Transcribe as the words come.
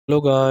Hello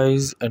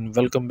guys and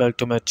welcome back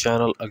to my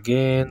channel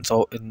again.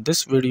 So in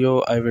this video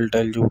I will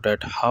tell you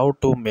that how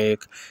to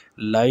make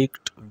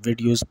liked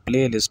videos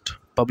playlist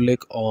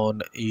public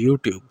on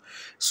YouTube.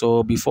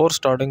 So before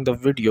starting the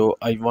video,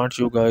 I want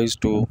you guys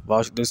to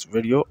watch this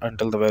video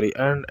until the very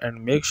end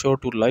and make sure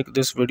to like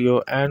this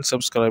video and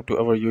subscribe to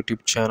our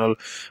YouTube channel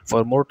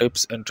for more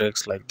tips and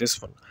tricks like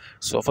this one.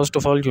 So first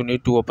of all, you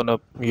need to open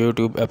up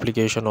YouTube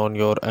application on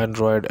your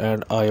Android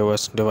and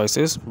iOS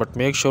devices, but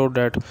make sure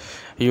that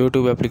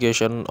YouTube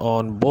application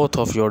on both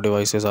of your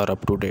devices are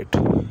up to date.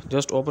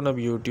 Just open up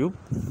YouTube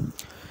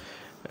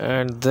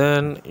and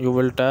then you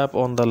will tap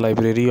on the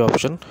library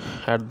option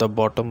at the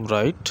bottom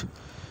right.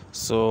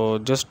 So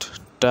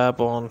just tap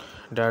on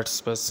that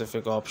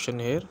specific option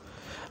here,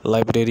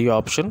 library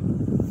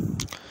option,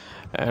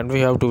 and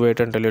we have to wait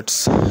until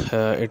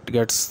it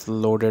gets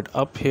loaded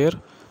up here.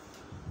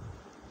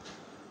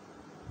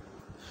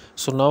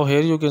 So now here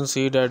you can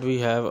see that we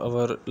have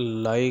our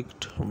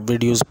liked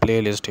videos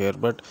playlist here,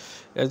 but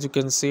as you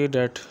can see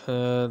that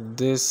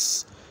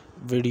this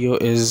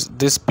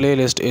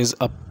playlist is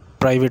a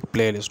private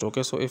playlist.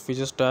 Okay, so if we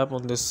just tap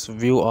on this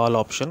view all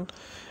option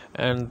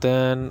and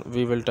then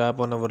we will tap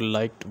on our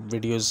liked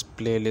videos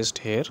playlist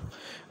here.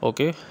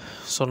 Okay,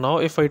 so now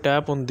if I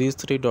tap on these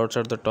three dots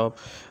at the top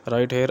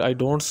right here, I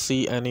don't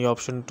see any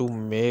option to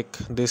make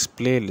this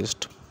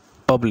playlist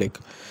public.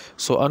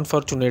 So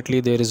unfortunately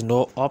there is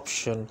no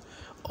option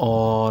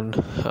on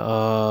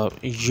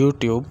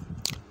YouTube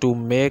to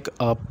make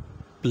a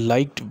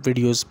liked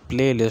videos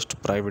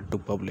playlist private to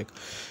public.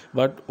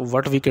 But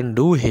what we can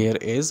do here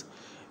is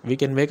we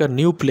can make a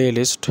new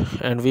playlist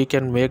and we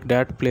can make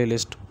that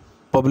playlist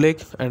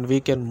public, and we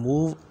can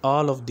move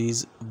all of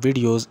these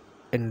videos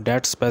in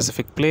that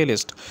specific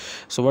playlist.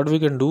 So what we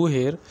can do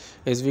here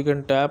is we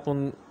can tap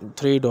on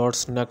three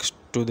dots next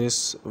to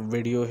this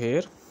video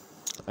here,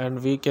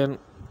 and we can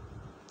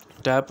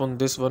tap on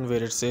this one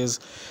where it says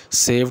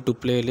save to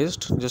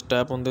playlist. Just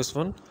tap on this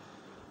one,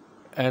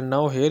 and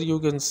now here you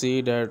can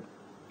see that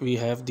we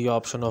have the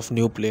option of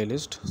new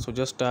playlist. So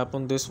just tap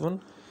on this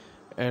one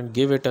and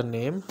give it a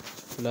name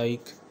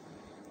like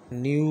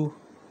new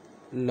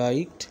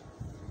liked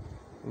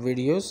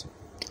videos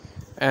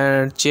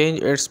and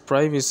change its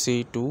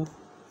privacy to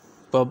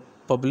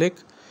public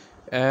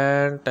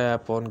and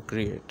tap on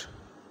create.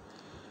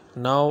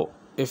 Now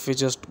if we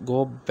just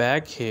go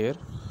back here,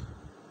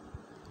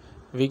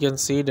 we can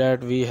see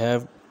that we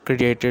have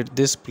created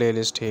this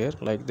playlist here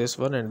like this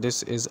one, and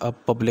this is a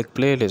public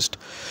playlist.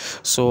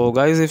 So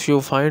guys, if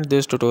you find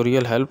this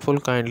tutorial helpful,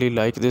 kindly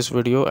like this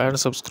video and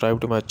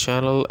subscribe to my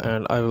channel,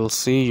 and I will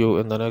see you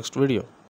in the next video.